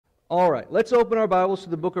All right, let's open our Bibles to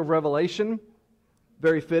the book of Revelation.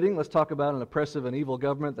 Very fitting. Let's talk about an oppressive and evil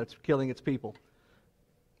government that's killing its people.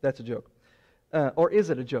 That's a joke. Or is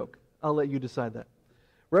it a joke? I'll let you decide that.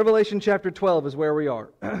 Revelation chapter 12 is where we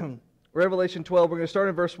are. Revelation 12, we're going to start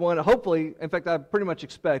in verse 1. Hopefully, in fact, I pretty much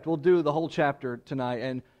expect we'll do the whole chapter tonight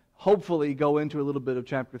and hopefully go into a little bit of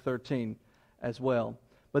chapter 13 as well.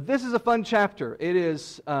 But this is a fun chapter. It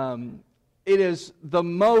is the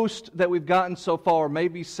most that we've gotten so far,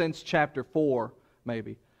 maybe since chapter 4,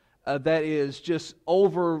 maybe, that is just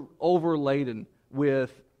overladen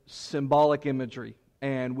with symbolic imagery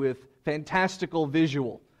and with fantastical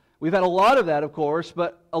visual. We've had a lot of that, of course,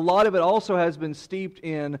 but a lot of it also has been steeped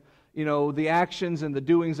in, the actions and the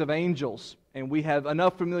doings of angels. And we have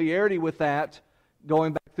enough familiarity with that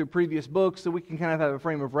going back through previous books that we can kind of have a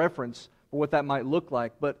frame of reference for what that might look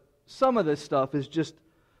like. But some of this stuff is just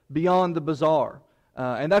beyond the bizarre.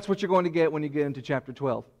 And that's what you're going to get when you get into chapter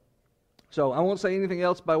 12. So I won't say anything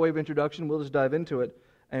else by way of introduction. We'll just dive into it,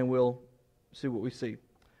 and we'll see what we see.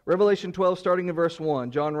 Revelation 12, starting in verse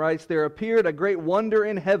 1, John writes, "There appeared a great wonder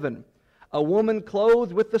in heaven, a woman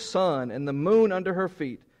clothed with the sun and the moon under her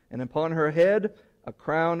feet, and upon her head a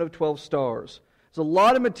crown of 12 stars." There's a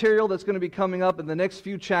lot of material that's going to be coming up in the next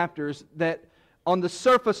few chapters that on the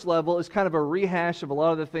surface level is kind of a rehash of a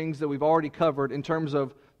lot of the things that we've already covered in terms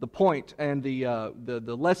of the point and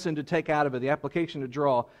the lesson to take out of it, the application to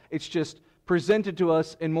draw. It's just presented to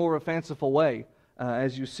us in more of a fanciful way,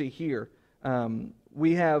 as you see here.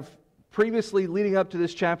 We have previously, leading up to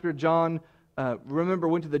this chapter, John, remember,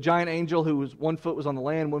 went to the giant angel who was one foot was on the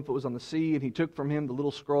land, one foot was on the sea, and he took from him the little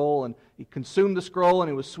scroll, and he consumed the scroll, and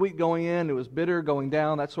it was sweet going in, it was bitter going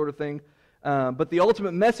down, that sort of thing. But the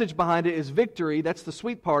ultimate message behind it is victory. That's the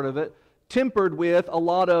sweet part of it, tempered with a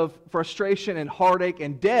lot of frustration and heartache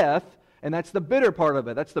and death, and that's the bitter part of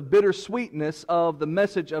it. That's the bittersweetness of the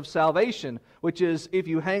message of salvation, which is if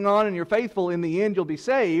you hang on and you're faithful, in the end you'll be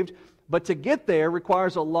saved, but to get there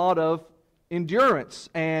requires a lot of endurance,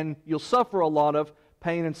 and you'll suffer a lot of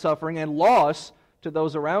pain and suffering and loss to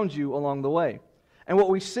those around you along the way. And what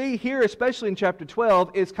we see here, especially in chapter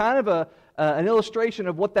 12, is kind of an illustration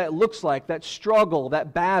of what that looks like, that struggle,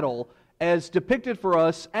 that battle, as depicted for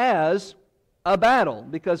us as a battle.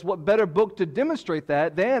 Because what better book to demonstrate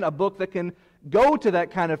that than a book that can go to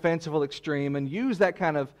that kind of fanciful extreme and use that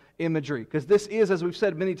kind of imagery. Because this is, as we've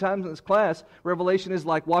said many times in this class, Revelation is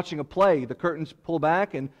like watching a play. The curtains pull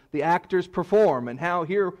back and the actors perform. And how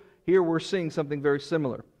here we're seeing something very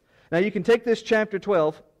similar. Now you can take this chapter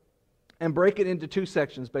 12 and break it into two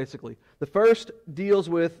sections, basically. The first deals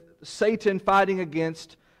with Satan fighting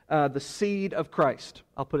against the seed of Christ.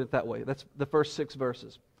 I'll put it that way. That's the first 6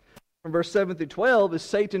 verses. From verse 7 through 12 is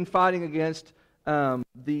Satan fighting against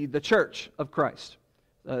the church of Christ.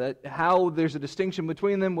 How there's a distinction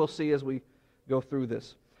between them, we'll see as we go through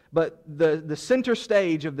this. But the center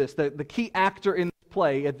stage of this, the key actor in this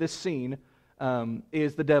play at this scene,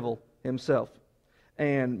 is the devil himself.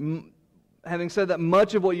 And having said that,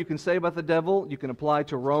 much of what you can say about the devil, you can apply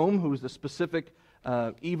to Rome, who's the specific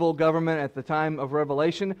evil government at the time of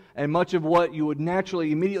Revelation, and much of what you would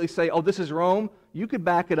naturally immediately say, oh, this is Rome, you could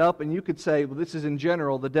back it up and you could say, well, this is in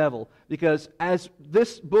general the devil. Because as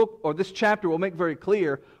this book or this chapter will make very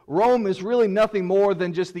clear, Rome is really nothing more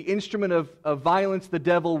than just the instrument of violence the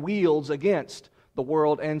devil wields against the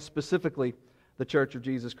world and specifically the Church of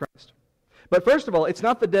Jesus Christ. But first of all, it's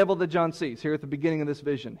not the devil that John sees here at the beginning of this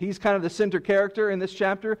vision. He's kind of the center character in this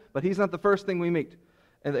chapter, but he's not the first thing we meet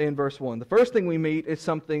in verse 1. The first thing we meet is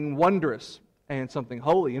something wondrous and something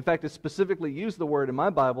holy. In fact, it specifically used the word in my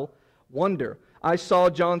Bible, wonder. I saw,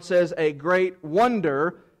 John says, a great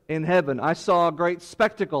wonder in heaven. I saw a great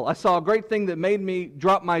spectacle. I saw a great thing that made me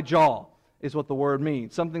drop my jaw, is what the word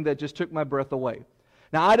means. Something that just took my breath away.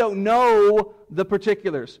 Now, I don't know the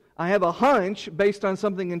particulars. I have a hunch, based on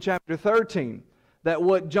something in chapter 13, that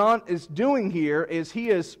what John is doing here is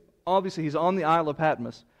he's on the Isle of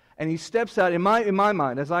Patmos, and he steps out, in my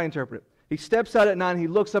mind, as I interpret it, he steps out at night and he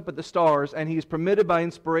looks up at the stars, and he's permitted by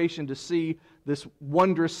inspiration to see this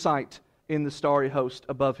wondrous sight in the starry host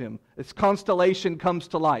above him. This constellation comes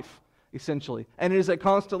to life, essentially. And it is a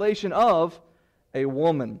constellation of a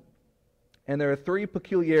woman. And there are 3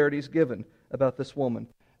 peculiarities given about this woman.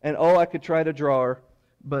 And I could try to draw her,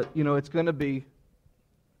 but it's going to be,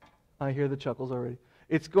 I hear the chuckles already.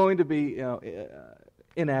 It's going to be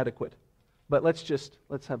inadequate. But let's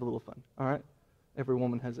have a little fun, all right? Every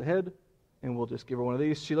woman has a head, and we'll just give her one of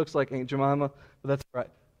these. She looks like Aunt Jemima, but that's all right.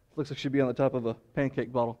 Looks like she'd be on the top of a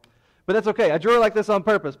pancake bottle. But that's okay. I drew her like this on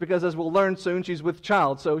purpose because, as we'll learn soon, she's with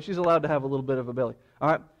child, so she's allowed to have a little bit of a belly. All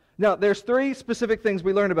right? Now, there's three specific things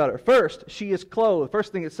we learn about her. First, she is clothed.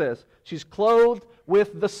 First thing it says, she's clothed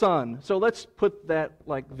with the sun. So let's put that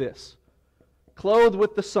like this. Clothed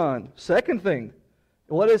with the sun. Second thing,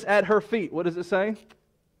 what is at her feet? What does it say?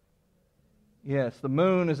 Yes, the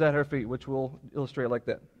moon is at her feet, which we'll illustrate like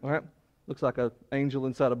that. All right? Looks like an angel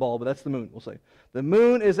inside a ball, but that's the moon, we'll say. The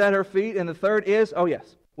moon is at her feet, and the third is, oh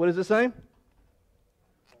yes, what does it say?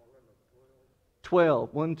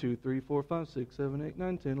 12. 1, 2, 3, 4, 5, 6, 7, 8,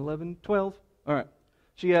 9, 10, 11, 12. All right.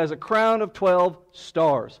 She has a crown of 12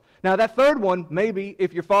 stars. Now that third one, maybe,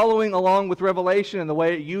 if you're following along with Revelation and the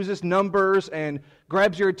way it uses numbers and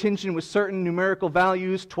grabs your attention with certain numerical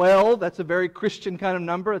values, 12, that's a very Christian kind of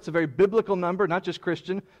number. It's a very biblical number, not just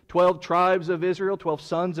Christian. 12 tribes of Israel, 12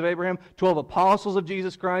 sons of Abraham, 12 apostles of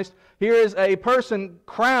Jesus Christ. Here is a person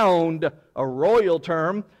crowned, a royal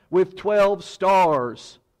term, with 12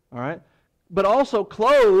 stars. All right? But also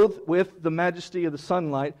clothed with the majesty of the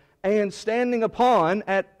sunlight, and standing upon,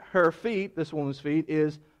 at her feet, this woman's feet,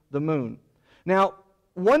 is the moon. Now,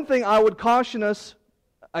 one thing I would caution us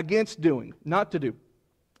against doing, not to do,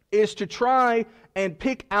 is to try and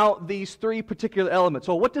pick out these three particular elements.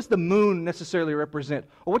 Or what does the moon necessarily represent?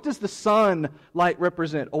 Or what does the sunlight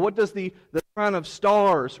represent? Or what does the crown of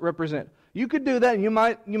stars represent? You could do that and you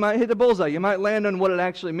might hit the bullseye. You might land on what it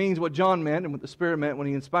actually means, what John meant and what the Spirit meant when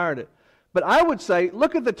he inspired it. But I would say,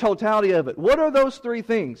 look at the totality of it. What are those three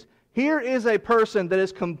things? Here is a person that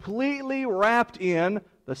is completely wrapped in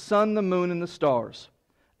the sun, the moon, and the stars.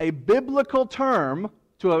 A biblical term,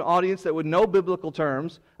 to an audience that would know biblical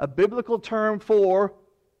terms, a biblical term for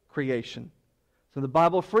creation. So the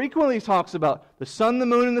Bible frequently talks about the sun, the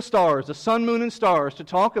moon, and the stars, the sun, moon, and stars, to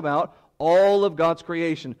talk about all of God's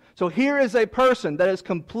creation. So here is a person that is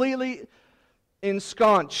completely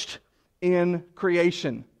ensconced in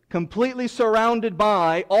creation, completely surrounded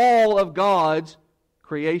by all of God's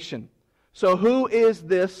creation. So who is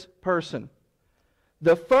this person?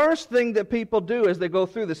 The first thing that people do as they go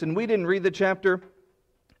through this, and we didn't read the chapter,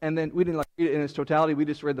 and then we didn't read it in its totality, we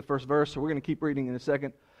just read the first verse, so we're going to keep reading in a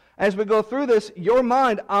second. As we go through this, your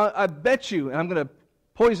mind, I bet you, and I'm going to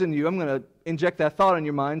poison you, I'm going to inject that thought in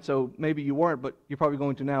your mind, so maybe you weren't, but you're probably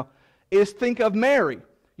going to now, is think of Mary.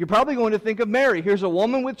 You're probably going to think of Mary. Here's a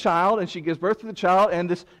woman with child, and she gives birth to the child, and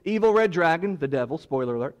this evil red dragon, the devil,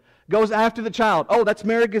 spoiler alert, goes after the child. Oh, that's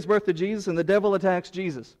Mary gives birth to Jesus, and the devil attacks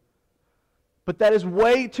Jesus. But that is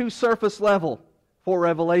way too surface level for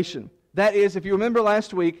Revelation. That is, if you remember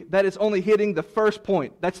last week, that is only hitting the first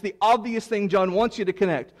point. That's the obvious thing John wants you to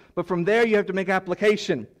connect. But from there, you have to make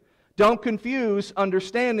application. Don't confuse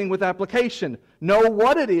understanding with application. Know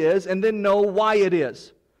what it is, and then know why it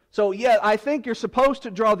is. So, yeah, I think you're supposed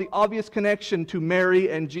to draw the obvious connection to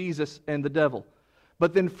Mary and Jesus and the devil.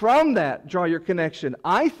 But then from that, draw your connection,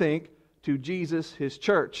 I think, to Jesus, His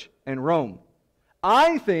church, and Rome.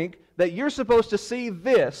 I think that you're supposed to see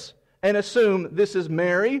this and assume this is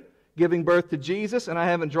Mary giving birth to Jesus, and I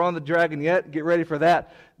haven't drawn the dragon yet. Get ready for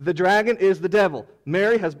that. The dragon is the devil.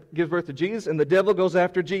 Mary gives birth to Jesus, and the devil goes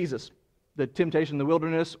after Jesus. The temptation in the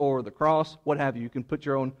wilderness or the cross, what have you. You can put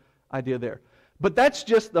your own idea there. But that's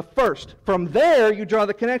just the first. From there, you draw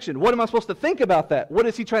the connection. What am I supposed to think about that? What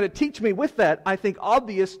is he trying to teach me with that? I think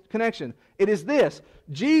obvious connection. It is this.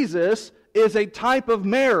 Jesus is a type of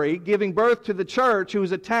Mary giving birth to the church who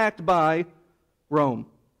is attacked by Rome.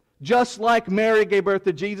 Just like Mary gave birth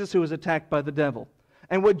to Jesus who was attacked by the devil.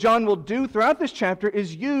 And what John will do throughout this chapter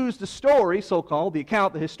is use the story, so-called, the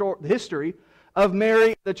account, the history of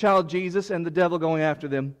Mary, the child Jesus, and the devil going after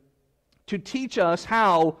them to teach us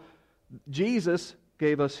how Jesus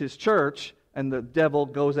gave us His church, and the devil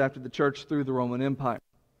goes after the church through the Roman Empire.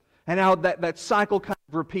 And how that cycle kind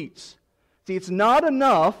of repeats. See, it's not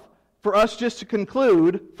enough for us just to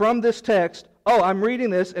conclude from this text, oh, I'm reading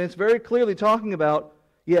this, and it's very clearly talking about,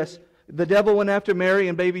 yes, the devil went after Mary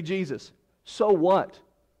and baby Jesus. So what?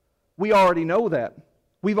 We already know that.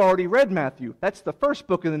 We've already read Matthew. That's the first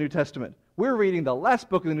book in the New Testament. We're reading the last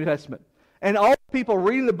book of the New Testament. And all people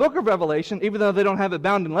reading the book of Revelation, even though they don't have it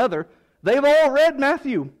bound in leather, they've all read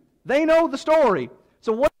Matthew. They know the story.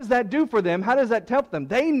 So what does that do for them? How does that help them?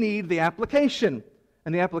 They need the application.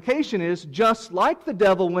 And the application is, just like the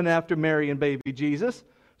devil went after Mary and baby Jesus,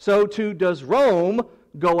 so too does Rome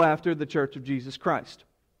go after the church of Jesus Christ.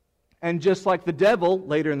 And just like the devil,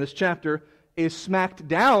 later in this chapter, is smacked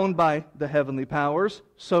down by the heavenly powers,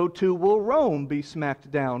 so too will Rome be smacked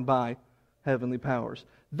down by heavenly powers.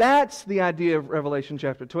 That's the idea of Revelation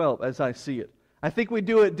chapter 12, as I see it. I think we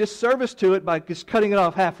do a disservice to it by just cutting it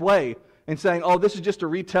off halfway and saying, oh, this is just a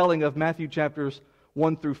retelling of Matthew chapters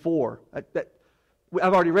 1 through 4.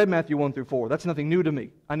 I've already read Matthew 1 through 4. That's nothing new to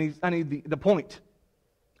me. I need the point.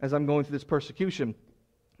 as I'm going through this persecution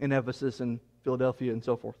in Ephesus and Philadelphia and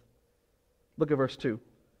so forth. Look at verse 2.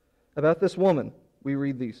 About this woman, we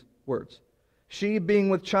read these words. She, being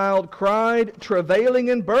with child, cried, travailing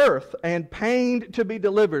in birth, and pained to be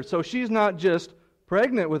delivered. So she's not just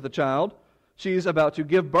pregnant with the child. She's about to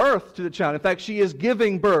give birth to the child. In fact, she is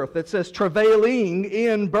giving birth. It says travailing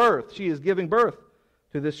in birth. She is giving birth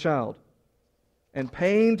to this child. And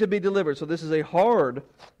pain to be delivered. So this is a hard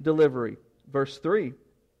delivery. Verse 3.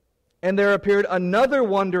 And there appeared another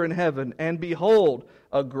wonder in heaven, and behold,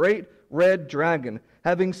 a great red dragon,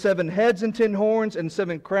 having 7 heads and 10 horns and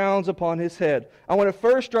 7 crowns upon his head. I want to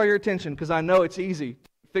first draw your attention, because I know it's easy,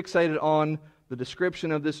 fixated on the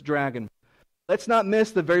description of this dragon. Let's not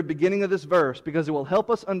miss the very beginning of this verse, because it will help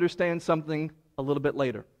us understand something a little bit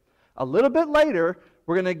later. A little bit later,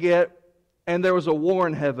 we're going to get, and there was a war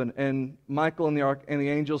in heaven, and Michael and the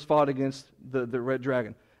angels fought against the red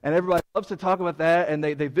dragon. And everybody loves to talk about that, and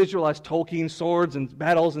they visualize Tolkien's swords and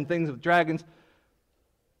battles and things with dragons.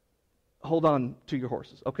 Hold on to your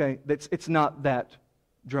horses, okay? It's not that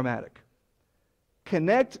dramatic.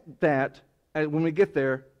 Connect that, when we get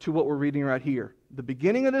there, to what we're reading right here. The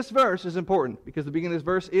beginning of this verse is important, because the beginning of this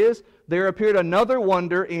verse is, there appeared another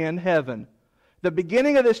wonder in heaven. The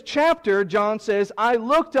beginning of this chapter, John says, I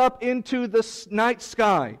looked up into the night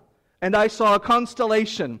sky, and I saw a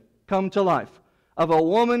constellation come to life, of a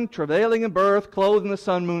woman travailing in birth, clothed in the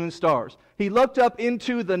sun, moon, and stars. He looked up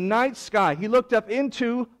into the night sky. He looked up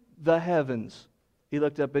into the heavens. He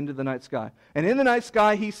looked up into the night sky. And in the night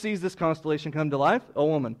sky, he sees this constellation come to life, a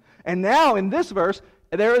woman. And now, in this verse,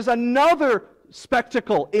 there is another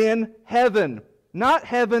spectacle in heaven. Not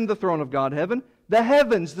heaven, the throne of God, heaven. The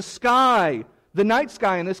heavens, the sky. The night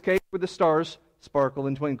sky, in this case, where the stars sparkle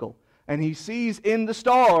and twinkle. And he sees in the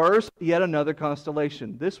stars yet another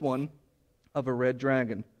constellation. This one of a red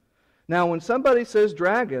dragon. Now, when somebody says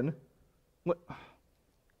dragon, come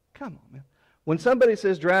on, man. When somebody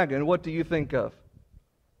says dragon, what do you think of?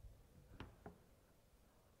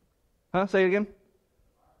 Huh? Say it again?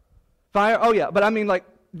 Fire? Oh, yeah. But I mean like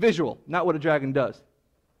visual, not what a dragon does.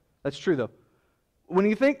 That's true, though. When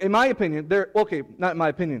you think, in my opinion, not in my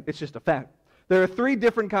opinion, it's just a fact. There are 3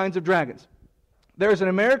 different kinds of dragons. There's an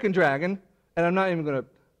American dragon, and I'm not even going to,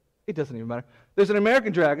 it doesn't even matter. There's an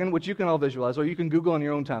American dragon, which you can all visualize, or you can Google on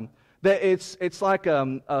your own time. That it's like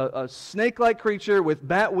a snake-like creature with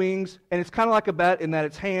bat wings, and it's kind of like a bat in that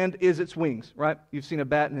its hand is its wings, right? You've seen a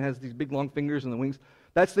bat and it has these big long fingers and the wings.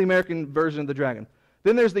 That's the American version of the dragon.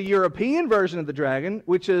 Then there's the European version of the dragon,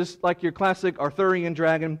 which is like your classic Arthurian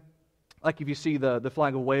dragon. Like if you see the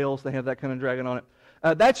flag of Wales, they have that kind of dragon on it.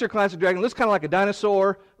 That's your classic dragon. It looks kind of like a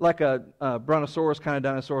dinosaur, like a brontosaurus kind of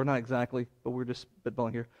dinosaur. Not exactly, but we're just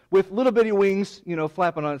spitballing here. With little bitty wings,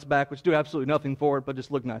 flapping on its back, which do absolutely nothing for it, but just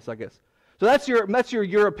look nice, I guess. So that's your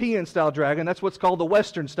European-style dragon. That's what's called the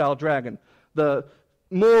Western-style dragon. The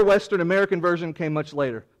more Western American version came much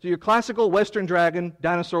later. So your classical Western dragon,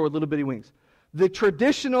 dinosaur with little bitty wings. The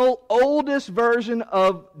traditional, oldest version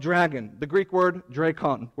of dragon, the Greek word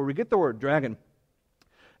drakon, where we get the word dragon,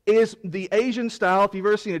 is the Asian style. If you've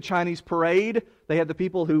ever seen a Chinese parade, they have the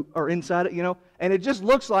people who are inside it, and it just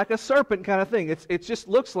looks like a serpent kind of thing. It just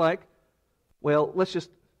looks like, well,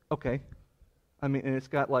 okay. I mean, and it's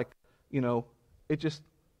got like,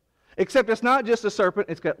 except it's not just a serpent,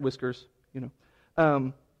 it's got whiskers,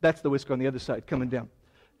 That's the whisker on the other side coming down.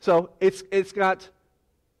 So it's got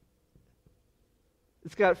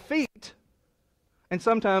feet, and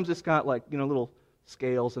sometimes it's got like, little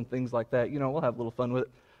scales and things like that. We'll have a little fun with it.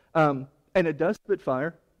 And it does spit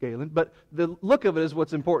fire, Galen, but the look of it is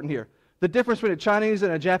what's important here. The difference between a Chinese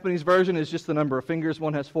and a Japanese version is just the number of fingers.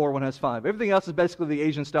 One has 4, one has 5. Everything else is basically the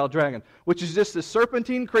Asian-style dragon, which is just this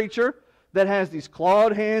serpentine creature that has these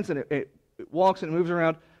clawed hands, and it walks and it moves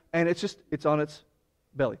around, and it's on its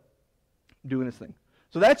belly, doing its thing.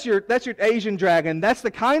 So that's your Asian dragon. That's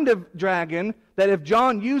the kind of dragon that if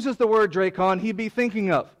John uses the word drakon, he'd be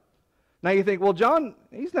thinking of. Now you think, well, John,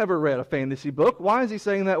 he's never read a fantasy book. Why is he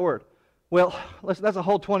saying that word? Well, that's a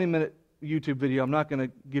whole 20-minute YouTube video I'm not going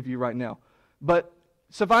to give you right now. But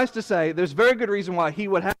suffice to say, there's very good reason why he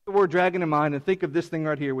would have the word dragon in mind and think of this thing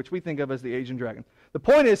right here, which we think of as the Asian dragon. The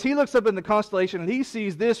point is, he looks up in the constellation and he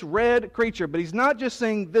sees this red creature, but he's not just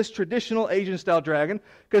saying this traditional Asian-style dragon,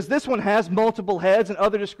 because this one has multiple heads and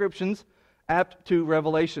other descriptions apt to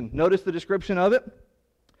Revelation. Notice the description of it.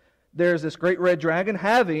 There's this great red dragon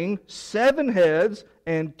having 7 heads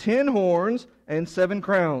and 10 horns and 7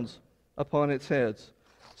 crowns upon its heads.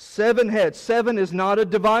 7 heads. 7 is not a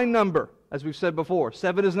divine number, as we've said before.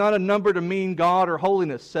 7 is not a number to mean God or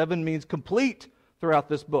holiness. 7 means complete throughout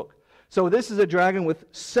this book. So this is a dragon with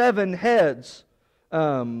 7 heads.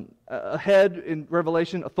 A head in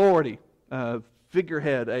Revelation, authority,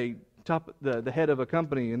 figurehead, the head of a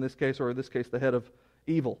company in this case, or in this case, the head of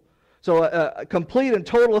evil. So complete and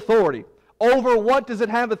total authority. Over what does it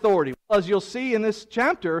have authority? Well, as you'll see in this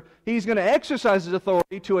chapter, he's going to exercise his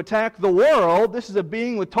authority to attack the world. This is a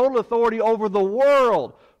being with total authority over the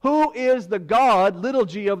world. Who is the God, little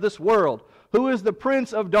g, of this world? Who is the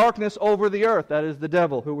prince of darkness over the earth? That is the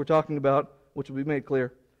devil, who we're talking about, which will be made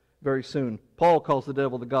clear very soon. Paul calls the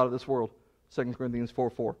devil the god of this world, 2 Corinthians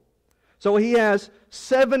 4:4. So he has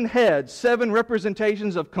 7 heads, 7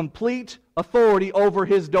 representations of complete authority over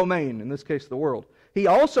his domain, in this case the world. He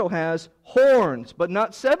also has horns, but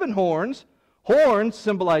not 7 horns. Horns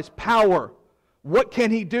symbolize power. What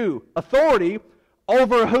can he do? Authority.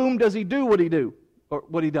 Over whom does he do what he do? Or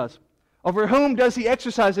what he does? Over whom does he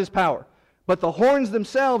exercise his power? But the horns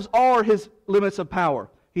themselves are his limits of power.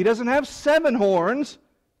 He doesn't have 7 horns.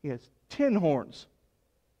 He has 10 horns.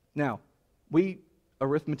 Now, we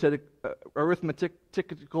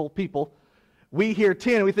arithmetical people, we hear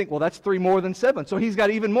 10 and we think, well, that's 3 more than 7. So he's got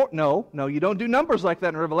even more. No, you don't do numbers like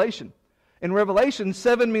that in Revelation. In Revelation,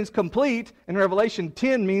 7 means complete. In Revelation,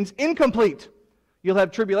 10 means incomplete. You'll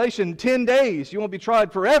have tribulation 10 days. You won't be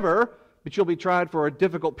tried forever, but you'll be tried for a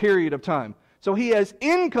difficult period of time. So he has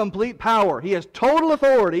incomplete power. He has total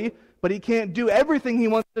authority, but he can't do everything he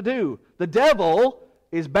wants to do. The devil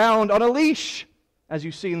is bound on a leash, as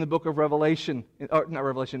you see in the book of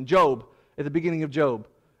Job, at the beginning of Job.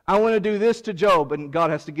 I want to do this to Job, and God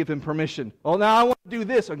has to give him permission. Well, now I want to do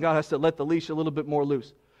this, and God has to let the leash a little bit more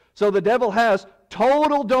loose. So the devil has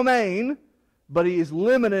total domain, but he is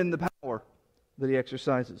limited in the power that he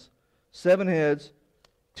exercises. 7 heads,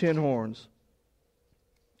 10 horns.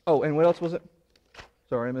 Oh, and what else was it?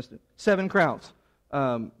 Sorry, I missed it. 7 crowns.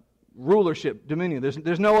 Rulership, dominion.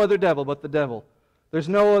 There's no other devil but the devil. There's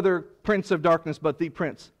no other prince of darkness but the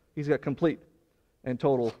prince. He's got complete and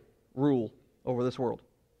total rule over this world.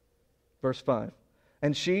 Verse 5.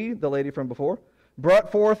 And she, the lady from before,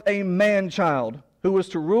 brought forth a man-child, who was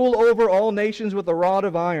to rule over all nations with a rod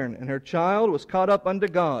of iron, and her child was caught up unto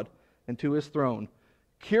God and to his throne.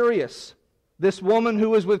 Curious. This woman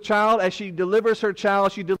who is with child, as she delivers her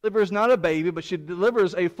child, she delivers not a baby, but she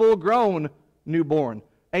delivers a full-grown newborn,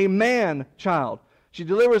 a man-child. She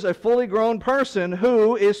delivers a fully grown person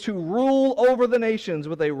who is to rule over the nations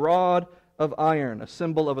with a rod of iron, a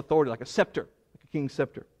symbol of authority, like a scepter, like a king's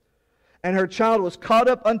scepter. And her child was caught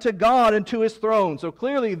up unto God and to his throne. So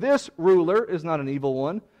clearly this ruler is not an evil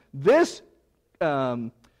one. This,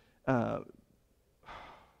 we'll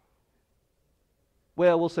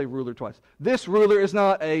say ruler twice. This ruler is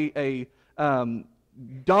not a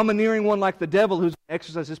domineering one like the devil who's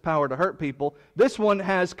exercised his power to hurt people. This one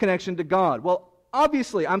has connection to God. Well,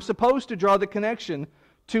 obviously, I'm supposed to draw the connection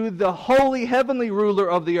to the holy heavenly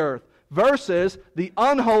ruler of the earth versus the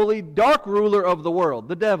unholy dark ruler of the world,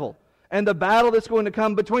 the devil, and the battle that's going to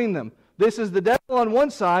come between them. This is the devil on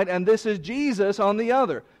one side, and this is Jesus on the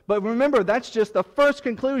other. But remember, that's just the first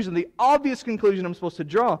conclusion, the obvious conclusion I'm supposed to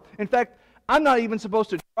draw. In fact, I'm not even supposed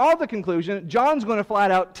to draw the conclusion. John's going to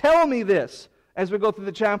flat out tell me this as we go through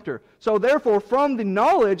the chapter. So therefore, from the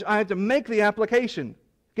knowledge, I have to make the application,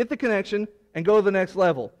 get the connection, and go to the next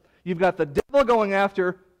level. You've got the devil going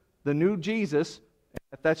after the new Jesus.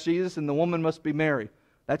 If that's Jesus, then the woman must be Mary.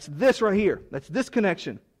 That's this right here. That's this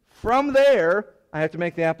connection. From there, I have to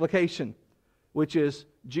make the application, which is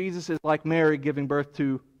Jesus is like Mary giving birth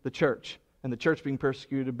to the church, and the church being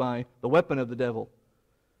persecuted by the weapon of the devil,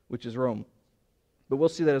 which is Rome. But we'll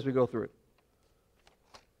see that as we go through it.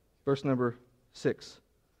 Verse number 6.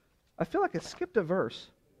 I feel like I skipped a verse.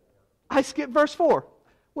 I skipped verse 4.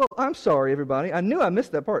 Well, I'm sorry, everybody. I knew I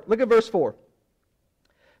missed that part. Look at verse 4.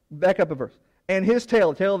 Back up a verse. And his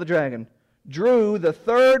tail, the tail of the dragon, drew the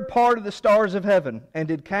third part of the stars of heaven, and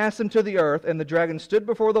did cast them to the earth. And the dragon stood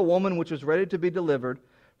before the woman which was ready to be delivered,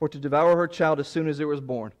 for to devour her child as soon as it was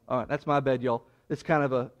born. All right, that's my bad, y'all. It's kind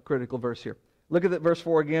of a critical verse here. Look at that verse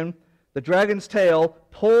 4 again. The dragon's tail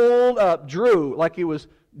pulled up, drew, like he was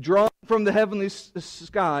drawn from the heavenly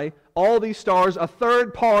sky, all these stars, a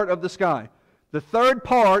third part of the sky. The third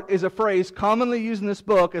part is a phrase commonly used in this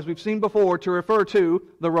book, as we've seen before, to refer to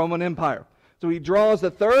the Roman Empire. So he draws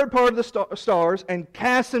the third part of the stars and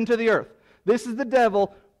casts them to the earth. This is the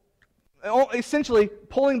devil essentially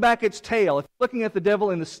pulling back its tail. If you're looking at the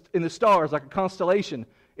devil in the stars like a constellation,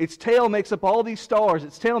 its tail makes up all these stars.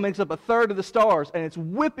 Its tail makes up a third of the stars, and it's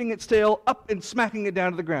whipping its tail up and smacking it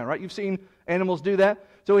down to the ground, right? You've seen animals do that.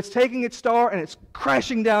 So it's taking its star and it's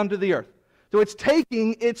crashing down to the earth. So it's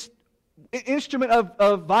taking its instrument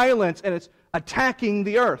of violence and it's attacking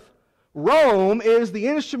the earth. Rome is the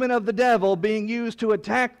instrument of the devil being used to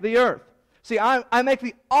attack the earth. See, I make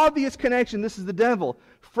the obvious connection. This is the devil.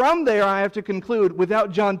 From there, I have to conclude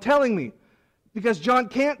without John telling me. Because John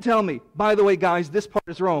can't tell me, by the way, guys, this part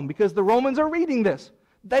is Rome. Because the Romans are reading this.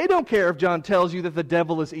 They don't care if John tells you that the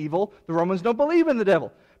devil is evil. The Romans don't believe in the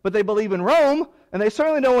devil. But they believe in Rome, and they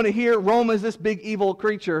certainly don't want to hear Rome is this big evil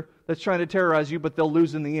creature that's trying to terrorize you, but they'll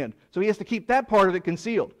lose in the end. So he has to keep that part of it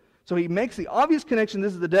concealed. So he makes the obvious connection,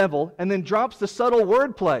 this is the devil, and then drops the subtle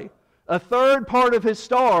wordplay. A third part of his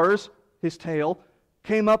stars, his tail,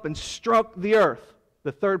 came up and struck the earth.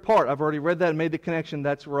 The third part, I've already read that and made the connection,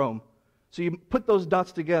 that's Rome. So you put those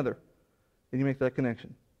dots together, and you make that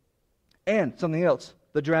connection. And something else,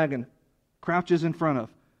 the dragon crouches in front of,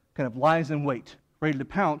 kind of lies in wait, ready to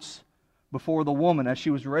pounce before the woman as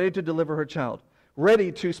she was ready to deliver her child,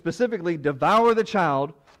 ready to specifically devour the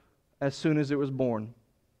child as soon as it was born.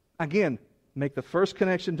 Again, make the first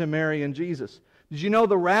connection to Mary and Jesus. Did you know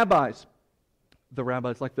the rabbis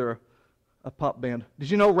like they're a pop band,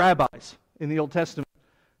 did you know rabbis in the Old Testament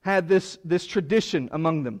had this tradition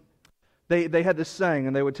among them? They had this saying,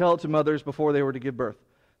 and they would tell it to mothers before they were to give birth.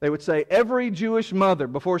 They would say, every Jewish mother,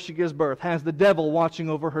 before she gives birth, has the devil watching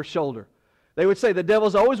over her shoulder. They would say the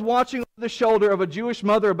devil's always watching over the shoulder of a Jewish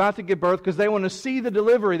mother about to give birth because they want to see the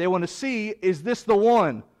delivery. They want to see, is this the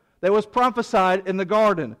one that was prophesied in the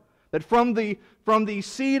garden? That from the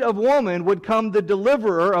seed of woman would come the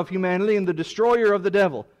deliverer of humanity and the destroyer of the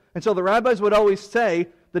devil. And so the rabbis would always say,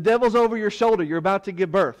 the devil's over your shoulder, you're about to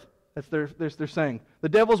give birth. That's their saying. The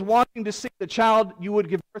devil's watching to see the child you would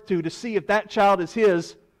give birth to see if that child is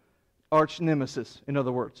his arch nemesis, in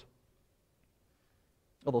other words.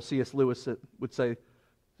 Although C.S. Lewis would say,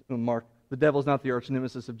 Mark, the devil's not the arch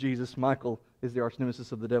nemesis of Jesus. Michael is the arch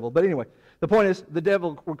nemesis of the devil. But anyway, the point is, the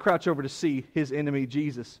devil would crouch over to see his enemy,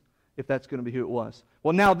 Jesus, if that's going to be who it was.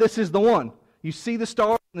 Well, now this is the one. You see the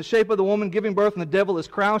star in the shape of the woman giving birth, and the devil is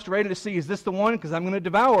crouched, ready to see, is this the one? Because I'm going to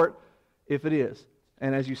devour it if it is.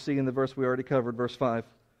 And as you see in the verse we already covered, verse 5,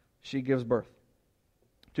 she gives birth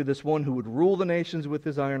to this one who would rule the nations with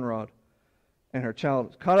his iron rod, and her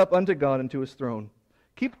child is caught up unto God and to his throne.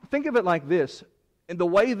 Think of it like this, in the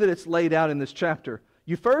way that it's laid out in this chapter.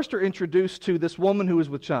 You first are introduced to this woman who is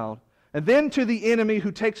with child, and then to the enemy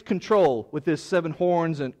who takes control with his 7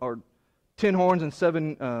 horns or 10 horns and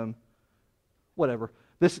 7 whatever.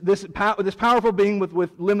 This powerful being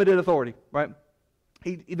with limited authority, right?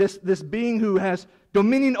 This being who has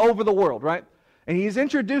dominion over the world, right? And he's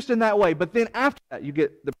introduced in that way. But then after that, you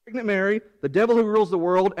get the pregnant Mary, the devil who rules the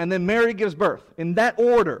world, and then Mary gives birth. In that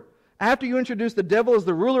order. After you introduce the devil as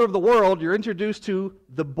the ruler of the world, you're introduced to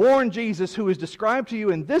the born Jesus, who is described to you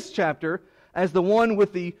in this chapter as the one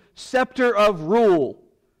with the scepter of rule.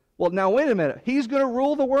 Well, now wait a minute. He's going to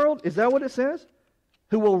rule the world? Is that what it says?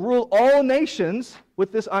 Who will rule all nations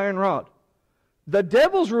with this iron rod. The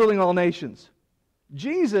devil's ruling all nations.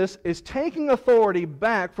 Jesus is taking authority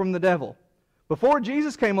back from the devil. Before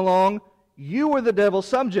Jesus came along, you were the devil's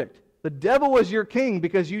subject. The devil was your king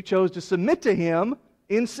because you chose to submit to him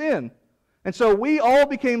in sin. And so we all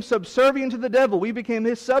became subservient to the devil. We became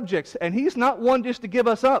his subjects. And he's not one just to give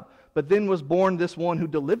us up, but then was born this one who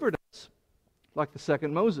delivered us, like the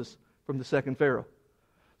second Moses from the second Pharaoh.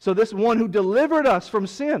 So this one who delivered us from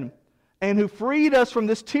sin and who freed us from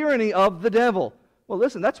this tyranny of the devil. Well,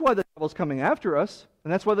 listen, that's why the devil's coming after us,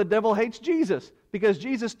 and that's why the devil hates Jesus, because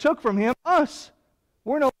Jesus took from him us.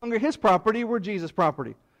 We're no longer his property, we're Jesus'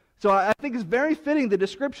 property. So I think it's very fitting the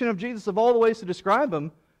description of Jesus, of all the ways to describe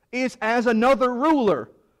him, is as another ruler,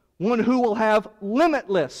 one who will have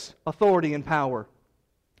limitless authority and power,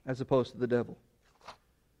 as opposed to the devil.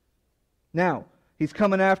 Now, he's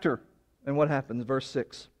coming after, and what happens? Verse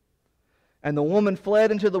 6. And the woman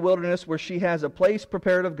fled into the wilderness where she has a place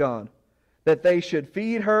prepared of God, that they should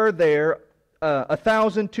feed her there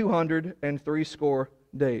 1,260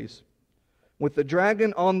 days. With the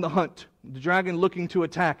dragon on the hunt, the dragon looking to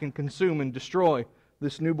attack and consume and destroy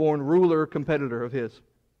this newborn ruler competitor of his.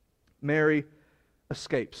 Mary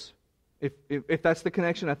escapes. If that's the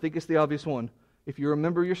connection, I think it's the obvious one. If you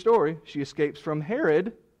remember your story, she escapes from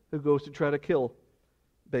Herod, who goes to try to kill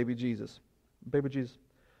baby Jesus.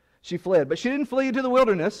 She fled, but she didn't flee into the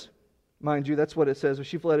wilderness. Mind you, that's what it says.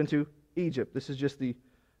 She fled into Egypt. This is just the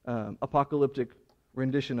apocalyptic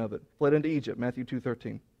rendition of it. Fled into Egypt, Matthew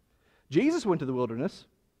 2:13. Jesus went to the wilderness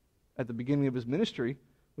at the beginning of his ministry,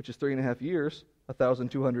 which is 3.5 years,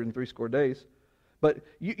 1,260 days. But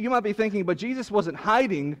you might be thinking, but Jesus wasn't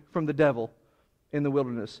hiding from the devil in the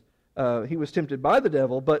wilderness. He was tempted by the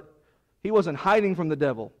devil, but he wasn't hiding from the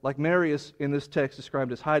devil, like Mary is in this text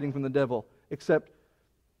described as hiding from the devil, except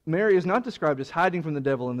Mary is not described as hiding from the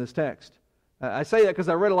devil in this text. I say that because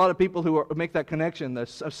I read a lot of people who make that connection,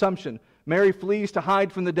 this assumption. Mary flees to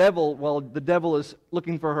hide from the devil while the devil is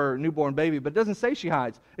looking for her newborn baby. But it doesn't say she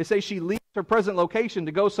hides. It says she leaves her present location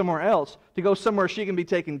to go somewhere else, to go somewhere she can be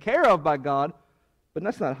taken care of by God. But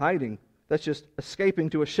that's not hiding. That's just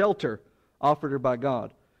escaping to a shelter offered her by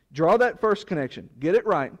God. Draw that first connection. Get it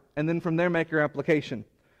right. And then from there make your application.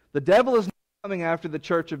 The devil is not coming after the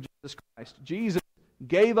church of Jesus Christ. Jesus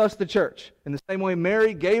gave us the church. In the same way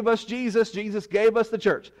Mary gave us Jesus, Jesus gave us the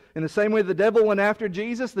church. In the same way the devil went after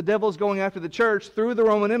Jesus, the devil is going after the church through the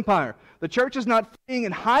Roman Empire. The church is not fleeing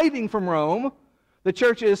and hiding from Rome. The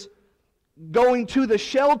church is going to the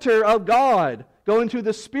shelter of God, going to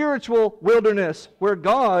the spiritual wilderness where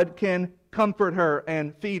God can comfort her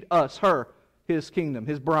and feed us, her, His kingdom,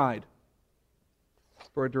 His bride,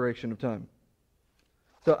 for a duration of time.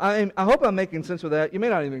 So I hope I'm making sense with that. You may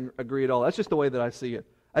not even agree at all. That's just the way that I see it.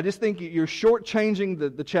 I just think you're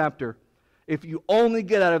shortchanging the chapter. If you only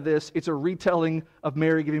get out of this, it's a retelling of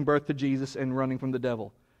Mary giving birth to Jesus and running from the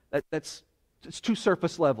devil. It's too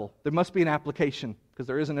surface level. There must be an application, because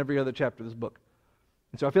there isn't every other chapter of this book.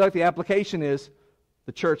 And so I feel like the application is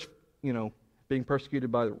the church, being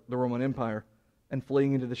persecuted by the Roman Empire and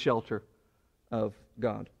fleeing into the shelter of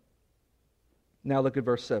God. Now look at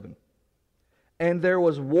verse 7. And there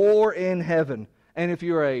was war in heaven. And if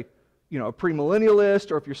you're a premillennialist,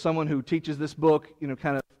 or if you're someone who teaches this book,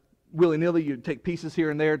 kind of willy-nilly, you take pieces here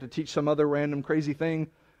and there to teach some other random crazy thing.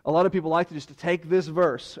 A lot of people like to just take this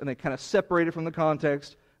verse and they kind of separate it from the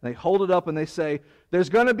context, and they hold it up and they say, there's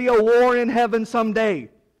going to be a war in heaven someday.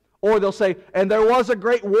 Or they'll say, and there was a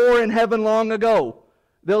great war in heaven long ago.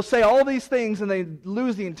 They'll say all these things and they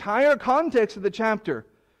lose the entire context of the chapter.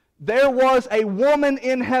 There was a woman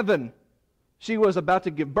in heaven. She was about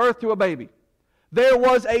to give birth to a baby. There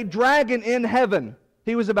was a dragon in heaven.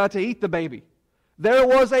 He was about to eat the baby. There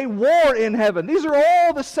was a war in heaven. These are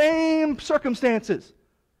all the same circumstances.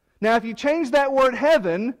 Now, if you change that word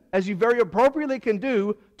heaven, as you very appropriately can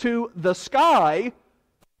do, to the sky,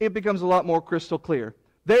 it becomes a lot more crystal clear.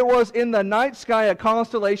 There was in the night sky a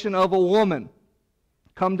constellation of a woman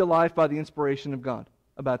come to life by the inspiration of God,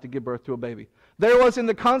 about to give birth to a baby. There was in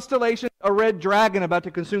the constellation a red dragon about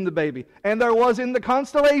to consume the baby. And there was in the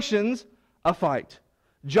constellations a fight.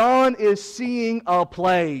 John is seeing a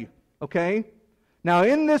play, okay? Now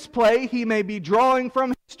in this play, he may be drawing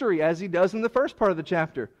from history, as he does in the first part of the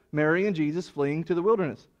chapter. Mary and Jesus fleeing to the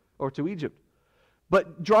wilderness, or to Egypt.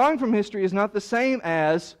 But drawing from history is not the same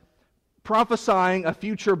as prophesying a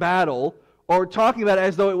future battle, or talking about it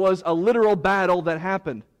as though it was a literal battle that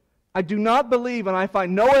happened. I do not believe, and I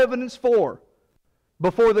find no evidence for,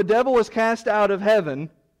 before the devil was cast out of heaven,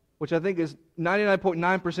 which I think is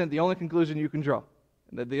 99.9% the only conclusion you can draw.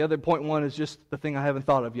 The other 0.1 is just the thing I haven't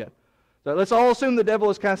thought of yet. So let's all assume the devil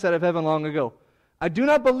was cast out of heaven long ago. I do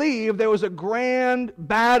not believe there was a grand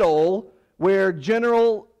battle where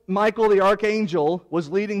General Michael the Archangel was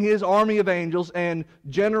leading his army of angels and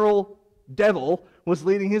General Devil was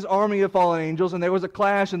leading his army of fallen angels, and there was a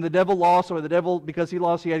clash and the devil lost, or the devil, because he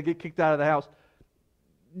lost, he had to get kicked out of the house.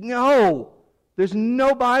 No! There's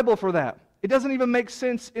no Bible for that. It doesn't even make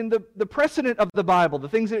sense in the precedent of the Bible, the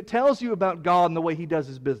things that it tells you about God and the way He does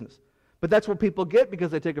His business. But that's what people get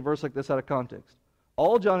because they take a verse like this out of context.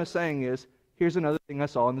 All John is saying is, here's another thing I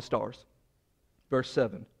saw in the stars. Verse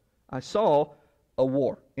 7. I saw a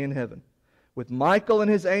war in heaven, with Michael and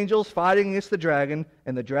his angels fighting against the dragon,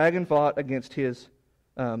 and the dragon fought against his...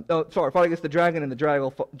 fought against the dragon, and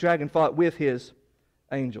the dragon fought with his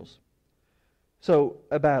angels. So,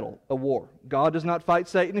 a battle, a war. God does not fight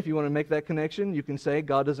Satan. If you want to make that connection, you can say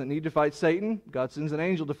God doesn't need to fight Satan. God sends an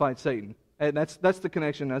angel to fight Satan. And that's the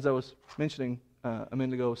connection, as I was mentioning a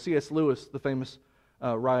minute ago. C.S. Lewis, the famous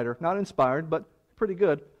writer, not inspired, but pretty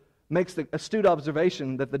good, makes the astute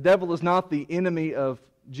observation that the devil is not the enemy of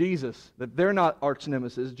Jesus, that they're not arch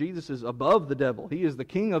nemesis. Jesus is above the devil. He is the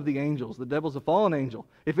king of the angels. The devil's a fallen angel.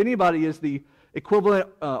 If anybody is the equivalent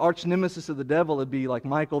arch nemesis of the devil, it'd be like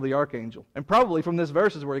Michael the archangel. And probably from this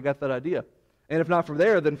verse is where he got that idea. And if not from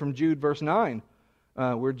there, then from Jude verse 9,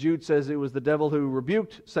 where Jude says it was the devil who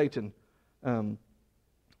rebuked Satan. And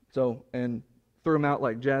threw him out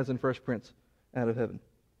like Jazz and Fresh Prince out of heaven.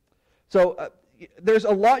 So there's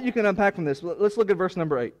a lot you can unpack from this. Let's look at verse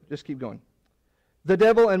number 8. Just keep going. The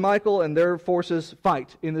devil and Michael and their forces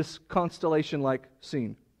fight in this constellation-like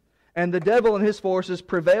scene. And the devil and his forces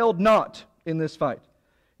prevailed not in this fight.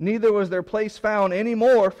 Neither was their place found any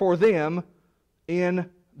more for them in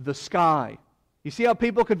the sky. You see how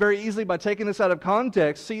people could very easily, by taking this out of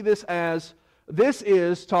context, see this as, this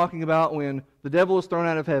is talking about when the devil is thrown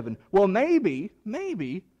out of heaven. Well, maybe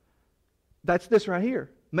That's this right here.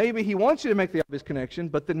 Maybe he wants you to make the obvious connection,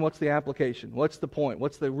 but then what's the application? What's the point?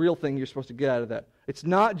 What's the real thing you're supposed to get out of that? It's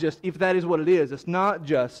not just, if that is what it is, it's not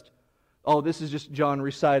just, oh, this is just John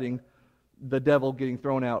reciting the devil getting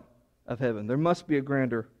thrown out of heaven. There must be a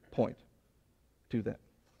grander point to that.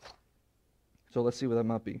 So let's see what that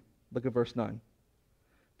might be. Look at verse 9.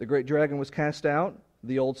 The great dragon was cast out,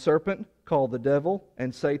 the old serpent, called the devil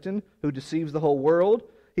and Satan, who deceives the whole world.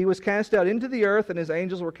 He was cast out into the earth, and his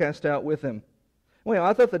angels were cast out with him. Well,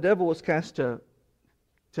 I thought the devil was cast to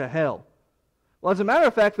hell. Well, as a matter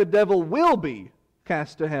of fact, the devil will be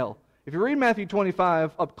cast to hell. If you read Matthew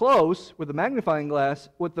 25 up close with the magnifying glass,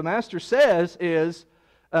 what the Master says is,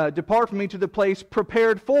 depart from me to the place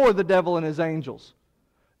prepared for the devil and his angels.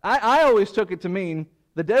 I always took it to mean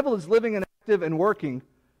the devil is living and active and working,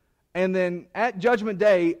 and then at Judgment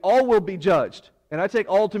Day, all will be judged. And I take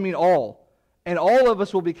all to mean all. And all of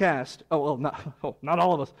us will be cast. Not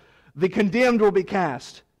all of us. The condemned will be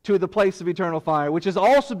cast to the place of eternal fire, which has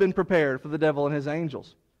also been prepared for the devil and his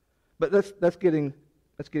angels. But that's getting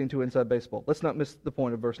too inside baseball. Let's not miss the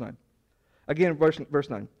point of verse 9. Again, verse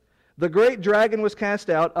 9. The great dragon was cast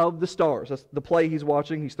out of the stars. That's the play he's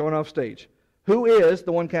watching. He's thrown off stage. Who is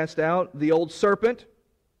the one cast out? The old serpent.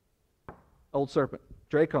 Old serpent.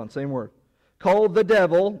 Dracon, same word. Called the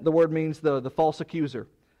devil. The word means the false accuser.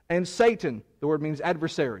 And Satan. The word means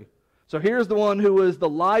adversary. So here's the one who is the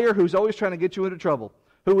liar who's always trying to get you into trouble.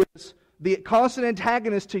 Who is the constant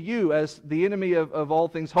antagonist to you as the enemy of all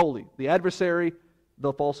things holy. The adversary,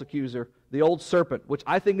 the false accuser, the old serpent, which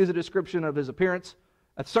I think is a description of his appearance.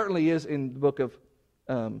 It certainly is in the book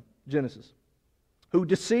of Genesis. Who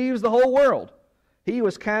deceives the whole world. He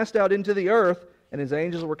was cast out into the earth, and his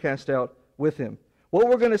angels were cast out with him. What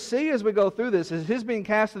we're going to see as we go through this is his being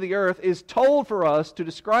cast to the earth is told for us to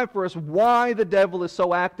describe for us why the devil is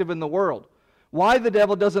so active in the world. Why the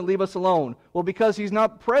devil doesn't leave us alone. Well, because he's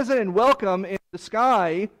not present and welcome in the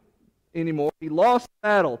sky anymore. He lost the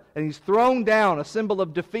battle, and he's thrown down, a symbol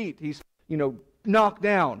of defeat. He's, knocked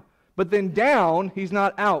down. But then down, he's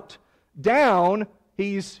not out. Down,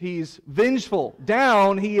 he's vengeful.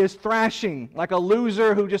 Down, he is thrashing like a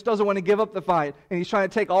loser who just doesn't want to give up the fight. And he's trying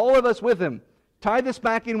to take all of us with him. Tie this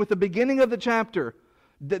back in with the beginning of the chapter.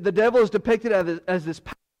 The devil is depicted as this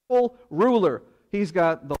powerful ruler. He's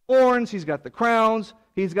got the horns, he's got the crowns,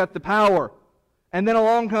 he's got the power. And then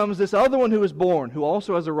along comes this other one who is born, who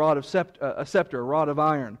also has a scepter, a rod of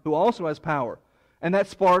iron, who also has power. And that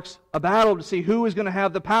sparks a battle to see who is going to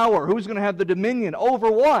have the power, who's going to have the dominion,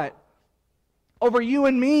 over what? Over you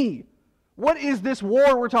and me. What is this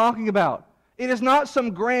war we're talking about? It is not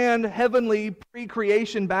some grand heavenly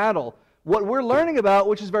pre-creation battle. What we're learning about,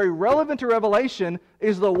 which is very relevant to Revelation,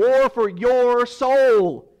 is the war for your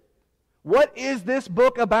soul. What is this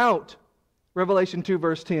book about? Revelation 2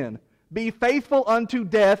 verse 10. Be faithful unto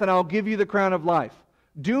death, and I'll give you the crown of life.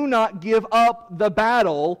 Do not give up the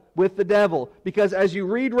battle with the devil. Because as you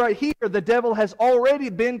read right here, the devil has already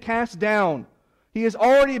been cast down. He has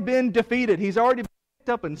already been defeated. He's already been picked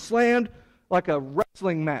up and slammed like a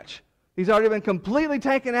wrestling match. He's already been completely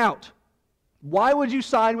taken out. Why would you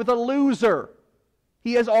side with a loser?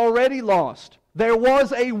 He has already lost. There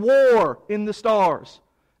was a war in the stars,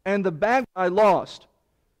 and the bad guy lost.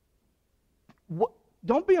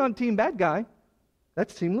 Don't be on team bad guy.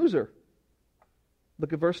 That's team loser.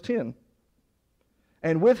 Look at verse 10.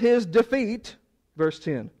 And with his defeat, verse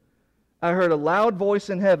 10, I heard a loud voice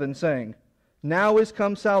in heaven saying, now is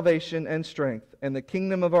come salvation and strength, and the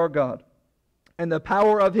kingdom of our God, and the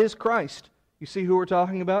power of his Christ. You see who we're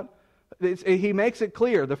talking about? He makes it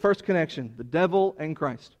clear, the first connection, the devil and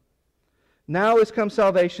Christ. Now is come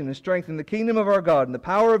salvation and strength in the kingdom of our God and the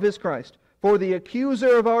power of his Christ. For the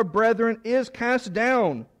accuser of our brethren is cast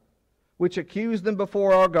down, which accused them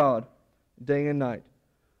before our God day and night.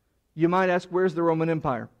 You might ask, where's the Roman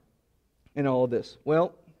Empire in all of this?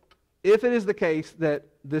 Well, if it is the case that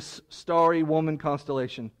this starry woman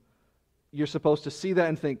constellation, you're supposed to see that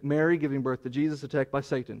and think Mary giving birth to Jesus attacked by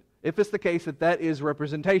Satan. If it's the case that that is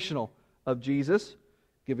representational of Jesus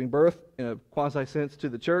giving birth in a quasi-sense to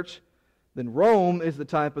the church, then Rome is the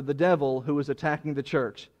type of the devil who is attacking the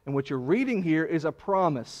church. And what you're reading here is a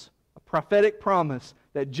promise, a prophetic promise,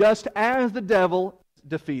 that just as the devil is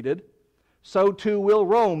defeated, so too will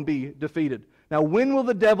Rome be defeated. Now, when will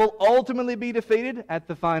the devil ultimately be defeated? At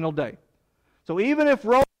the final day. So even if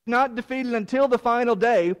Rome is not defeated until the final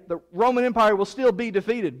day, the Roman Empire will still be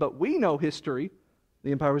defeated. But we know history.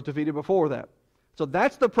 The empire was defeated before that. So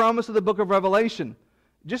that's the promise of the book of Revelation.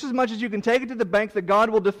 Just as much as you can take it to the bank that God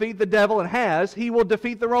will defeat the devil and has, he will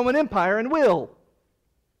defeat the Roman Empire and will.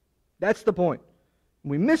 That's the point.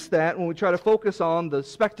 We miss that when we try to focus on the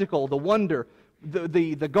spectacle, the wonder,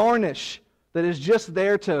 the garnish that is just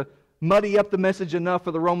there to muddy up the message enough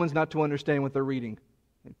for the Romans not to understand what they're reading.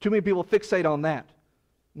 Too many people fixate on that,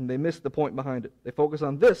 and they miss the point behind it. They focus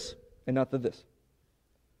on this and not the this.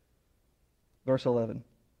 Verse 11.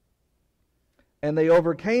 And they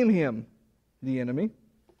overcame him, the enemy,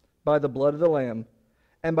 by the blood of the Lamb,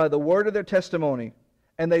 and by the word of their testimony,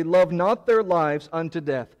 and they loved not their lives unto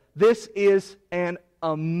death. This is an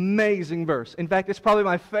amazing verse. In fact, it's probably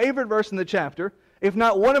my favorite verse in the chapter, if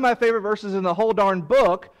not one of my favorite verses in the whole darn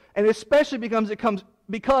book, and especially because it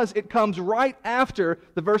comes right after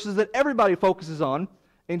the verses that everybody focuses on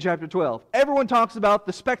in chapter 12. Everyone talks about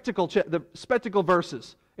the spectacle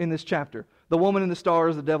verses in this chapter. The woman and the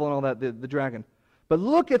stars, the devil and all that, the dragon. But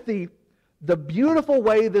look at the beautiful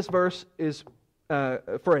way this verse is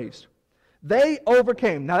phrased. They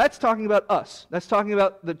overcame. Now that's talking about us. That's talking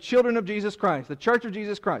about the children of Jesus Christ, the church of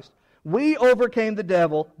Jesus Christ. We overcame the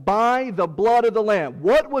devil by the blood of the Lamb.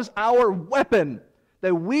 What was our weapon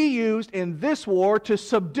that we used in this war to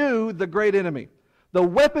subdue the great enemy? The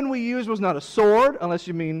weapon we used was not a sword, unless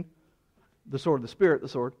you mean the sword of the Spirit, the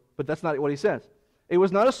sword. But that's not what he says. It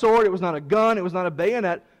was not a sword, it was not a gun, it was not a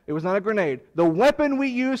bayonet, it was not a grenade. The weapon we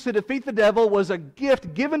used to defeat the devil was a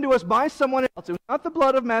gift given to us by someone else. It was not the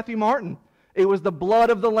blood of Matthew Martin. It was the blood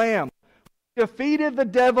of the Lamb. We defeated the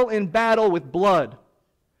devil in battle with blood.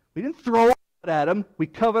 We didn't throw blood at him. We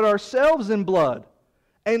covered ourselves in blood.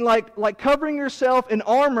 And like covering yourself in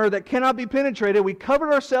armor that cannot be penetrated, we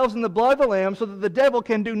covered ourselves in the blood of the Lamb so that the devil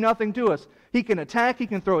can do nothing to us. He can attack, he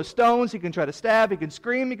can throw his stones, he can try to stab, he can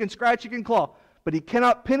scream, he can scratch, he can claw. But he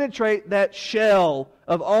cannot penetrate that shell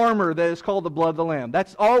of armor that is called the blood of the Lamb.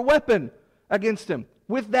 That's our weapon against him.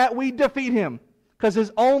 With that, we defeat him. Because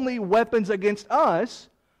his only weapons against us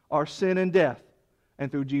are sin and death.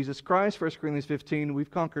 And through Jesus Christ, 1 Corinthians 15,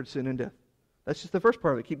 we've conquered sin and death. That's just the first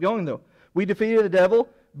part of it. Keep going, though. We defeated the devil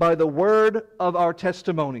by the word of our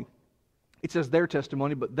testimony. It says their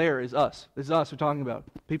testimony, but there is us. This is us we're talking about.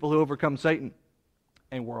 People who overcome Satan.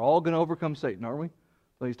 And we're all going to overcome Satan, aren't we?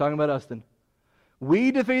 So he's talking about us then.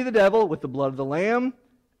 We defeated the devil with the blood of the Lamb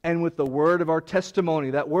and with the word of our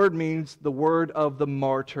testimony. That word means the word of the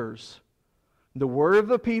martyrs. The word of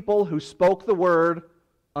the people who spoke the word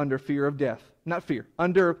under fear of death. Not fear,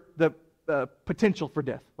 under the potential for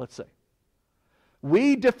death, let's say.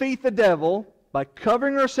 We defeat the devil by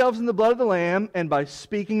covering ourselves in the blood of the Lamb and by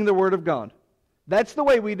speaking the word of God. That's the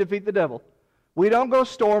way we defeat the devil. We don't go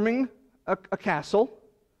storming a castle.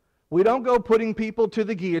 We don't go putting people to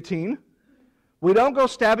the guillotine. We don't go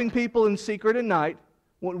stabbing people in secret at night.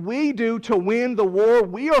 What we do to win the war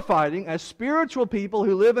we are fighting as spiritual people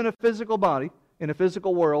who live in a physical body, in a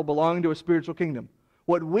physical world belonging to a spiritual kingdom.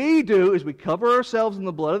 What we do is we cover ourselves in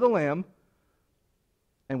the blood of the Lamb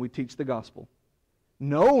and we teach the gospel,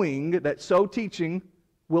 knowing that so teaching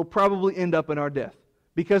will probably end up in our death.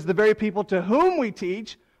 Because the very people to whom we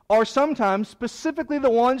teach are sometimes specifically the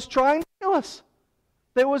ones trying to kill us.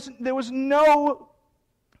 There was no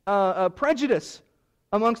prejudice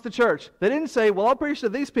amongst the church. They didn't say, well, I'll preach to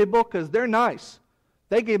these people because they're nice.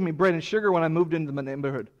 They gave me bread and sugar when I moved into my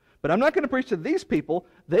neighborhood. But I'm not going to preach to these people.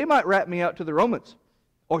 They might rat me out to the Romans.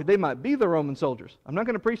 Or they might be the Roman soldiers. I'm not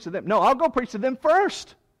going to preach to them. No, I'll go preach to them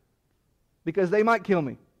first. Because they might kill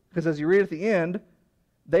me. Because as you read at the end,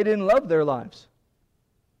 they didn't love their lives.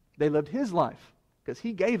 They loved his life. Because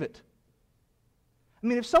he gave it. I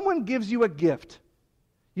mean, if someone gives you a gift,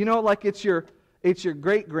 you know, like it's your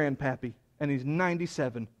great-grandpappy, and he's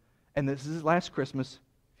 97, and this is his last Christmas.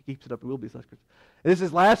 If he keeps it up, it will be his last Christmas. This is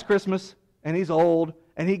his last Christmas, and he's old,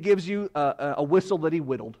 and he gives you a whistle that he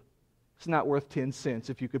whittled. It's not worth 10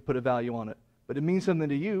 cents if you could put a value on it. But it means something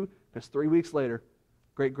to you, because 3 weeks later,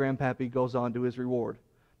 great-grandpappy goes on to his reward.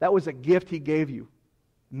 That was a gift he gave you.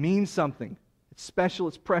 It means something. It's special,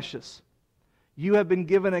 it's precious. You have been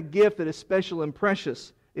given a gift that is special and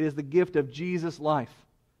precious. It is the gift of Jesus' life.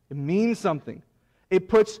 It means something. It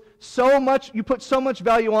puts you put so much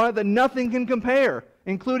value on it that nothing can compare,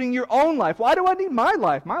 including your own life. Why do I need my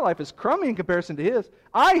life? My life is crummy in comparison to his.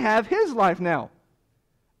 I have his life now.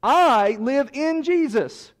 I live in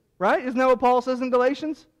Jesus. Right? Isn't that what Paul says in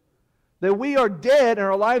Galatians? That we are dead and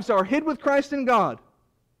our lives are hid with Christ in God.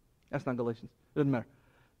 That's not Galatians. It doesn't matter.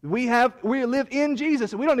 We live in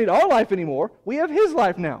Jesus, and we don't need our life anymore. We have his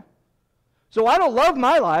life now. So I don't love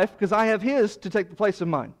my life because I have his to take the place of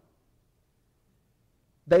mine.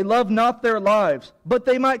 They love not their lives, but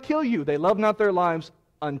they might kill you. They love not their lives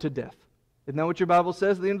unto death. Isn't that what your Bible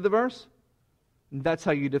says at the end of the verse? And that's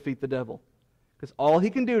how you defeat the devil. Because all he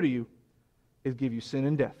can do to you is give you sin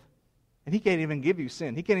and death. And he can't even give you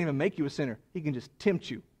sin. He can't even make you a sinner. He can just tempt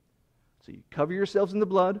you. So you cover yourselves in the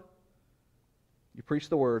blood, you preach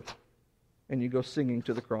the word, and you go singing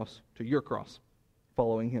to the cross, to your cross,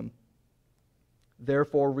 following him.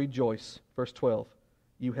 Therefore rejoice, verse 12,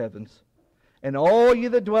 you heavens, and all you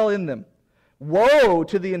that dwell in them. Woe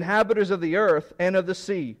to the inhabitants of the earth and of the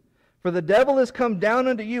sea, for the devil is come down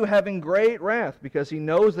unto you having great wrath, because he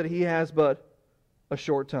knows that he has but a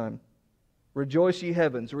short time. Rejoice, ye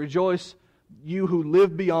heavens. Rejoice, you who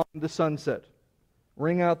live beyond the sunset.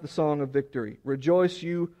 Ring out the song of victory. Rejoice,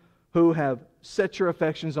 you who have set your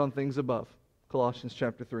affections on things above. Colossians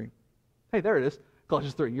chapter 3. Hey, there it is.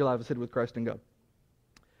 Colossians 3. Your life is hid with Christ in God.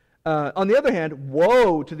 On the other hand,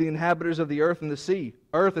 woe to the inhabitants of the earth and the sea.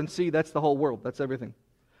 Earth and sea, that's the whole world. That's everything.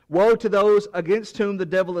 Woe to those against whom the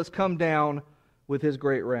devil has come down with his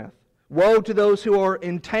great wrath. Woe to those who are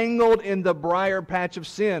entangled in the briar patch of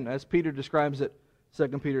sin, as Peter describes it, 2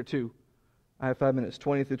 Peter 2. I have 5 minutes,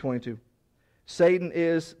 20 through 22. Satan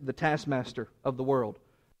is the taskmaster of the world.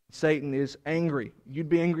 Satan is angry. You'd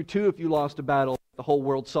be angry too if you lost a battle the whole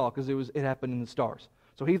world saw, because it happened in the stars.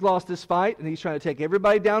 So he's lost this fight, and he's trying to take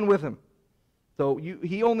everybody down with him. So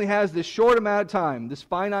he only has this short amount of time, this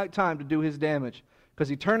finite time to do his damage,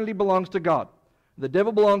 because eternity belongs to God. The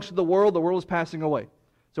devil belongs to the world is passing away.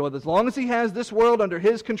 So as long as he has this world under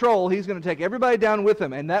his control, he's going to take everybody down with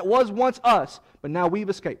him. And that was once us, but now we've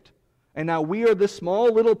escaped. And now we are this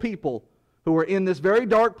small little people who are in this very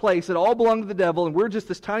dark place that all belong to the devil, and we're just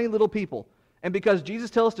this tiny little people. And because Jesus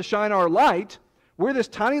tells us to shine our light, we're this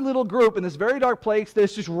tiny little group in this very dark place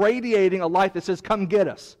that's just radiating a light that says, come get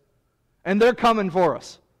us. And they're coming for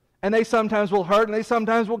us. And they sometimes will hurt, and they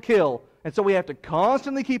sometimes will kill. And so we have to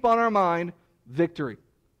constantly keep on our mind, victory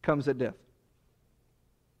comes at death.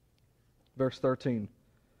 Verse 13.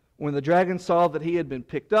 When the dragon saw that he had been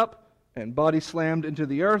picked up and body slammed into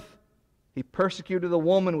the earth, he persecuted the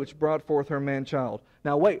woman which brought forth her man-child.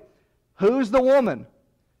 Now wait, who's the woman?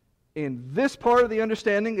 In this part of the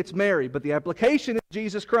understanding, it's Mary, but the application is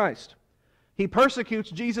Jesus Christ. He persecutes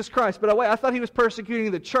Jesus Christ. But wait, I thought he was persecuting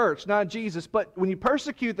the church, not Jesus. But when you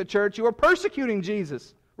persecute the church, you are persecuting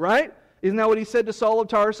Jesus, right? Isn't that what he said to Saul of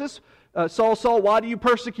Tarsus? Saul, Saul, why do you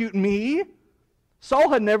persecute me? Saul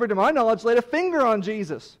had never, to my knowledge, laid a finger on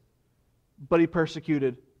Jesus. But he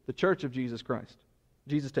persecuted the church of Jesus Christ.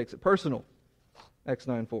 Jesus takes it personal. Acts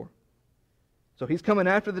 9:4. So he's coming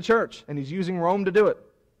after the church, and he's using Rome to do it.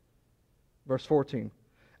 Verse 14.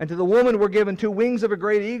 And to the woman were given 2 wings of a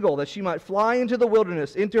great eagle, that she might fly into the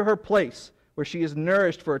wilderness, into her place, where she is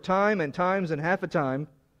nourished for a time and times and half a time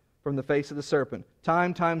from the face of the serpent.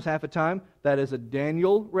 Time times half a time, that is a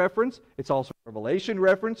Daniel reference. It's also a Revelation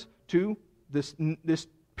reference to this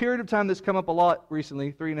period of time that's come up a lot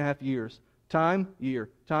recently, 3.5 years. Time, year.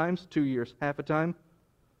 Times, 2 years. Half a time,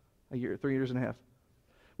 a year, 3 years and a half.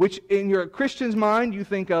 Which in your Christian's mind, you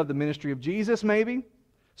think of the ministry of Jesus maybe.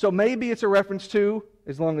 So maybe it's a reference to,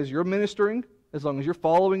 as long as you're ministering, as long as you're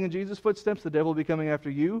following in Jesus' footsteps, the devil will be coming after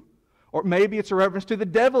you. Or maybe it's a reference to the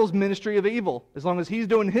devil's ministry of evil. As long as he's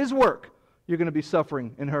doing his work, you're going to be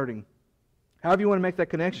suffering and hurting. However you want to make that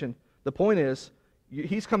connection, the point is,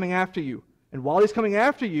 he's coming after you. And while he's coming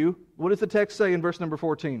after you, what does the text say in verse number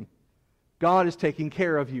 14? God is taking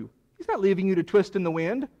care of you. He's not leaving you to twist in the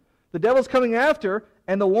wind. The devil's coming after,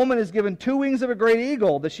 and the woman is given 2 wings of a great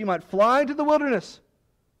eagle, that she might fly into the wilderness.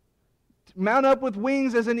 Mount up with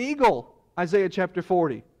wings as an eagle, Isaiah chapter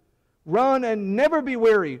 40. Run and never be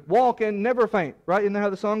weary. Walk and never faint. Right? Isn't that how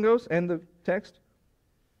the song goes and the text?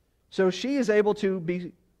 So she is able to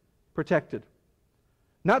be protected.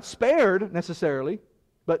 Not spared necessarily,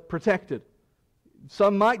 but protected.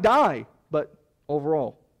 Some might die, but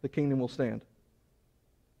overall, the kingdom will stand.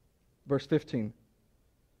 Verse 15.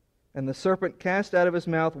 And the serpent cast out of his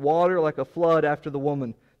mouth water like a flood after the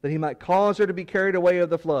woman, that he might cause her to be carried away of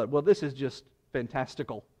the flood. Well, this is just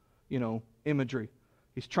fantastical, imagery.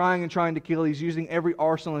 He's trying to kill. He's using every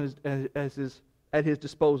arsenal at his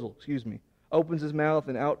disposal. Opens his mouth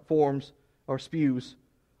and out forms or spews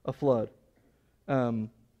a flood.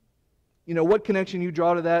 What connection you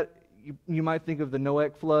draw to that? You might think of the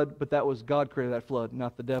Noahic flood, but that was God created that flood,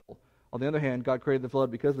 not the devil. On the other hand, God created the flood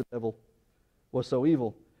because the devil was so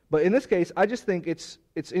evil. But in this case, I just think it's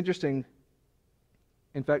interesting.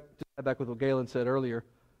 In fact, to tie back with what Galen said earlier,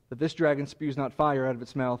 that this dragon spews not fire out of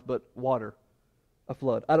its mouth, but water, a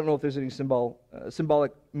flood. I don't know if there's any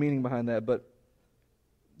symbolic meaning behind that, but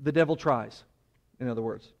the devil tries, in other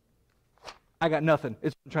words. I got nothing,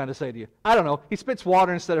 is what I'm trying to say to you. I don't know. He spits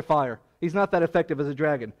water instead of fire. He's not that effective as a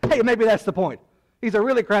dragon. Hey, maybe that's the point. He's a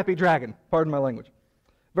really crappy dragon. Pardon my language.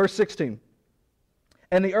 Verse 16.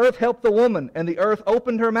 And the earth helped the woman, and the earth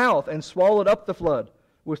opened her mouth and swallowed up the flood,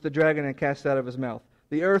 which the dragon had cast out of his mouth.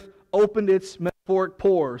 The earth opened its metaphoric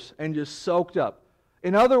pores and just soaked up.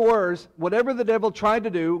 In other words, whatever the devil tried to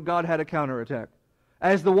do, God had a counterattack.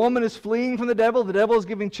 As the woman is fleeing from the devil is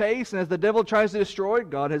giving chase, and as the devil tries to destroy,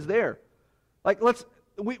 God is there.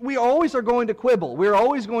 We always are going to quibble. We're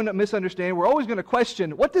always going to misunderstand. We're always going to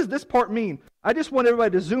question, what does this part mean? I just want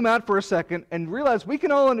everybody to zoom out for a second and realize we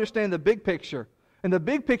can all understand the big picture. And the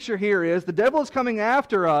big picture here is the devil is coming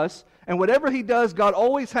after us, and whatever he does, God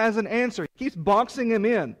always has an answer. He keeps boxing him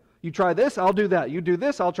in. You try this, I'll do that. You do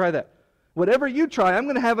this, I'll try that. Whatever you try, I'm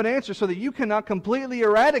going to have an answer so that you cannot completely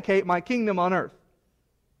eradicate my kingdom on earth,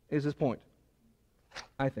 is his point,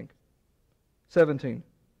 I think. 17.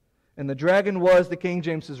 And the dragon was, the King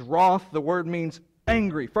James says, wroth. The word means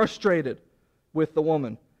angry, frustrated with the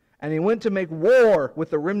woman. And he went to make war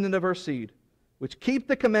with the remnant of her seed, which keep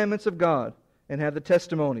the commandments of God and have the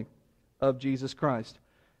testimony of Jesus Christ.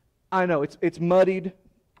 I know, it's muddied.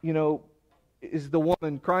 You know, is the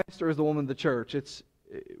woman Christ or is the woman the church?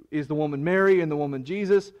 Is the woman Mary and the woman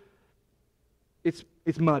Jesus? It's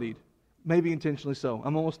muddied. Maybe intentionally so.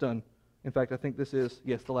 I'm almost done. In fact, I think this is,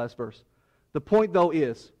 yes, the last verse. The point, though,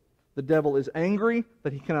 is the devil is angry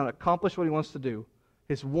that he cannot accomplish what he wants to do.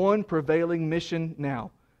 His one prevailing mission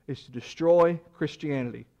now is to destroy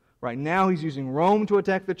Christianity. Right now, he's using Rome to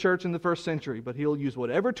attack the church in the first century, but he'll use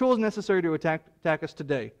whatever tools necessary to attack us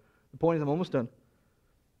today. The point is, I'm almost done.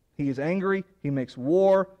 He is angry, he makes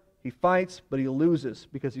war, he fights, but he loses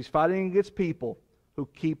because he's fighting against people who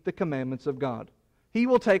keep the commandments of God. He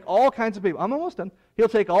will take all kinds of people. I'm almost done. He'll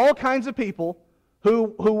take all kinds of people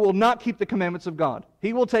who will not keep the commandments of God.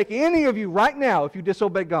 He will take any of you right now if you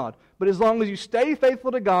disobey God. But as long as you stay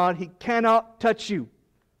faithful to God, he cannot touch you.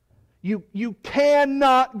 You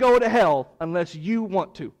cannot go to hell unless you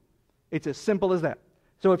want to. It's as simple as that.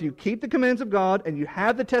 So if you keep the commands of God and you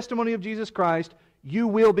have the testimony of Jesus Christ, you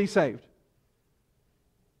will be saved.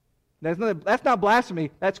 That's not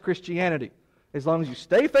blasphemy, that's Christianity. As long as you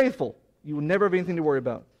stay faithful, you will never have anything to worry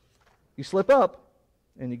about. You slip up,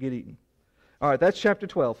 and you get eaten. All right, that's chapter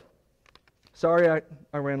 12. Sorry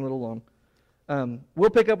I ran a little long.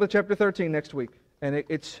 We'll pick up with chapter 13 next week, and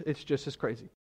it's just as crazy.